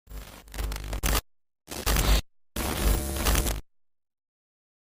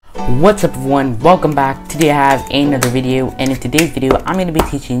What's up everyone, welcome back. Today I have another video, and in today's video I'm going to be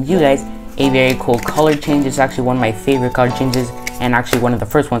teaching you guys a very cool color change. It's actually one of my favorite color changes and actually one of the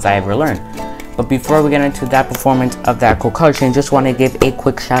first ones I ever learned. But before we get into that performance of that cool color change, just want to give a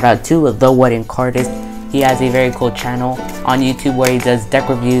quick shout out to The Wedding Cardist. He has a very cool channel on YouTube where he does deck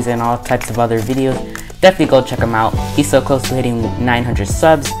reviews and all types of other videos. Definitely go check him out. He's so close to hitting 900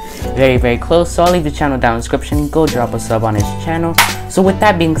 subs. Very close. So I'll leave the channel down in the description. Go drop a sub on his channel. So with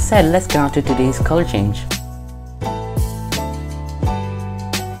that being said, let's get on to today's color change.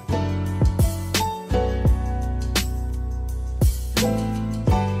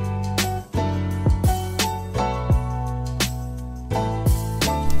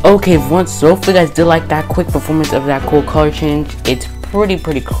 Okay everyone, so hopefully you guys did like that quick performance of that cool color change. It's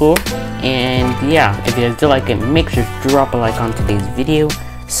pretty cool, and yeah, if you guys did like it, make sure to drop a like on today's video.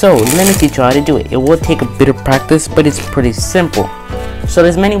 So let me teach you how to do it. It will take a bit of practice, but it's pretty simple. So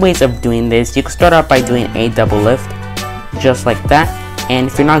there's many ways of doing this. You can start out by doing a double lift, just like that. And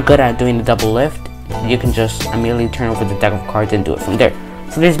if you're not good at doing the double lift, you can just immediately turn over the deck of cards and do it from there.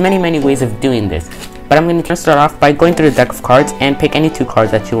 So there's many ways of doing this. But I'm going to start off by going through the deck of cards and pick any two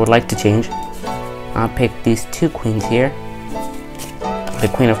cards that you would like to change. I'll pick these two queens here,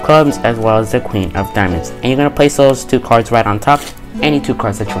 the Queen of Clubs as well as the Queen of Diamonds. And you're going to place those two cards right on top. Any two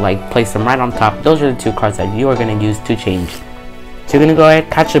cards that you like, place them right on top. Those are the two cards that you are going to use to change. So you're going to go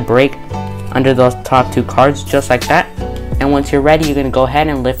ahead, catch a break under those top two cards just like that. And once you're ready, you're going to go ahead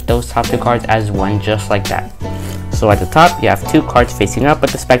and lift those top two cards as one just like that. So at the top, you have two cards facing up, but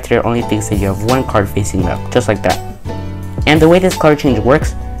the spectator only thinks that you have one card facing up, just like that. And the way this color change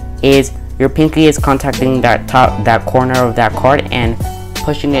works is your pinky is contacting that corner of that card and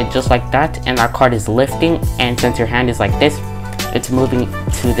pushing it just like that, and that card is lifting, and since your hand is like this, it's moving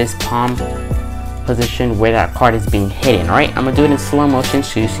to this palm position where that card is being hidden, right? I'm gonna do it in slow motion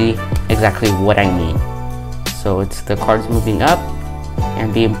so you see exactly what I mean. So it's the cards moving up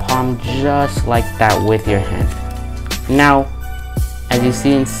and being palmed just like that with your hand. Now, as you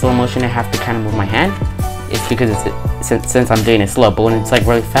see in slow motion, I have to kind of move my hand. It's because since I'm doing it slow, but when it's like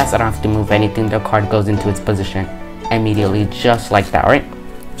really fast, I don't have to move anything. The card goes into its position immediately, just like that, right?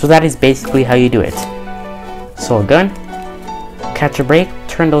 So that is basically how you do it. So again, catch a break,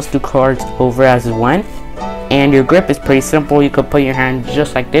 turn those two cards over as one, and your grip is pretty simple. You could put your hand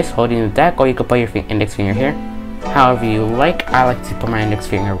just like this, holding the deck, or you could put your index finger here, however you like. I like to put my index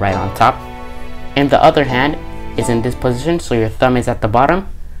finger right on top, and the other hand is in this position, so your thumb is at the bottom,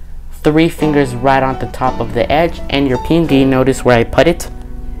 three fingers right on the top of the edge, and your pinky, notice where I put it,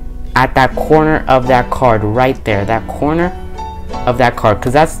 at that corner of that card right there, that corner of that card,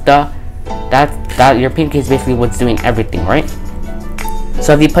 because that your pinky is basically what's doing everything, right?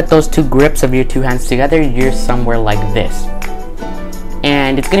 So if you put those two grips of your two hands together, you're somewhere like this.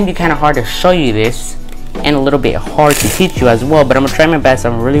 And it's going to be kind of hard to show you this and a little bit hard to teach you as well, but I'm going to try my best.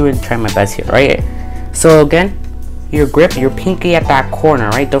 I'm really trying my best here, right? So again, your grip, your pinky at that corner,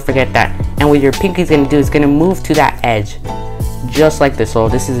 right? Don't forget that. And what your pinky is going to do is going to move to that edge, just like this. So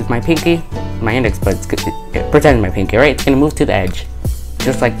this is my pinky, my index, but pretend my pinky, right? It's going to move to the edge,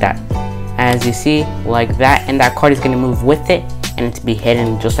 just like that. As you see, like that, and that card is going to move with it, and it's be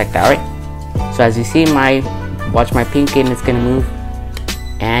hidden just like that, right? So as you see, watch my pinky, and it's going to move,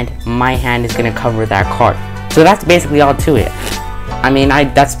 and my hand is going to cover that card. So that's basically all to it. I mean,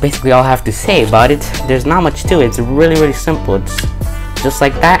 that's basically all I have to say about it. There's not much to it. It's really simple. It's just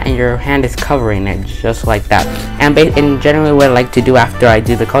like that, and your hand is covering it just like that. And generally what I like to do after I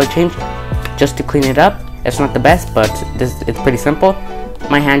do the color change, just to clean it up, it's not the best, but it's pretty simple.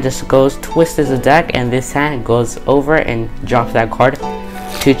 My hand just goes, twists the deck, and this hand goes over and drops that card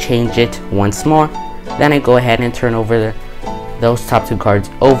to change it once more. Then I go ahead and turn over those top two cards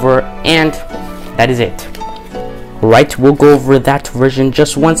over, and that is it. Right, we'll go over that version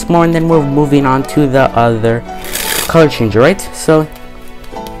just once more, and then we're moving on to the other color change, right? So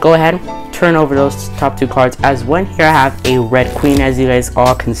go ahead, turn over those top two cards as one. Here I have a red queen, as you guys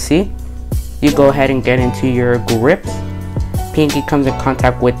all can see. You go ahead and get into your grips. Pinky comes in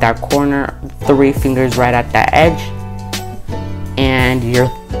contact with that corner, three fingers right at that edge, and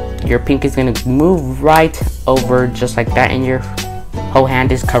your pinky is going to move right over just like that, and your whole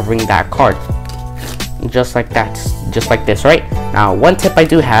hand is covering that card just like that, just like this, right? Now one tip I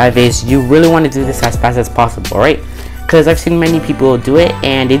do have is you really want to do this as fast as possible, right? Because I've seen many people do it,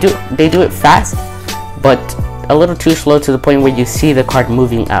 and they do it fast, but a little too slow to the point where you see the card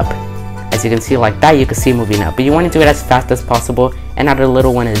moving up. As you can see like that, you can see moving up, but you want to do it as fast as possible and add a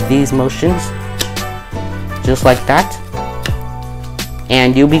little one of these motions just like that,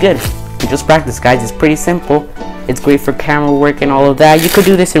 and you'll be good. just practice, guys. It's pretty simple. It's great for camera work and all of that. You could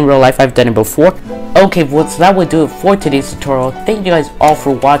do this in real life. I've done it before. Okay, well, so that would do it for today's tutorial. Thank you guys all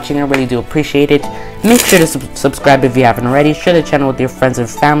for watching. I really do appreciate it. Make sure to subscribe if you haven't already. Share the channel with your friends and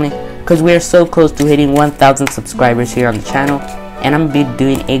family, because we are so close to hitting 1,000 subscribers here on the channel. And I'm going to be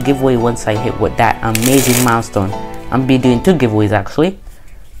doing a giveaway once I hit with that amazing milestone. I'm going to be doing 2 giveaways, actually.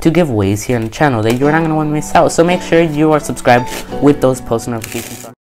 2 giveaways here on the channel that you're not going to want to miss out. So make sure you are subscribed with those post notifications on.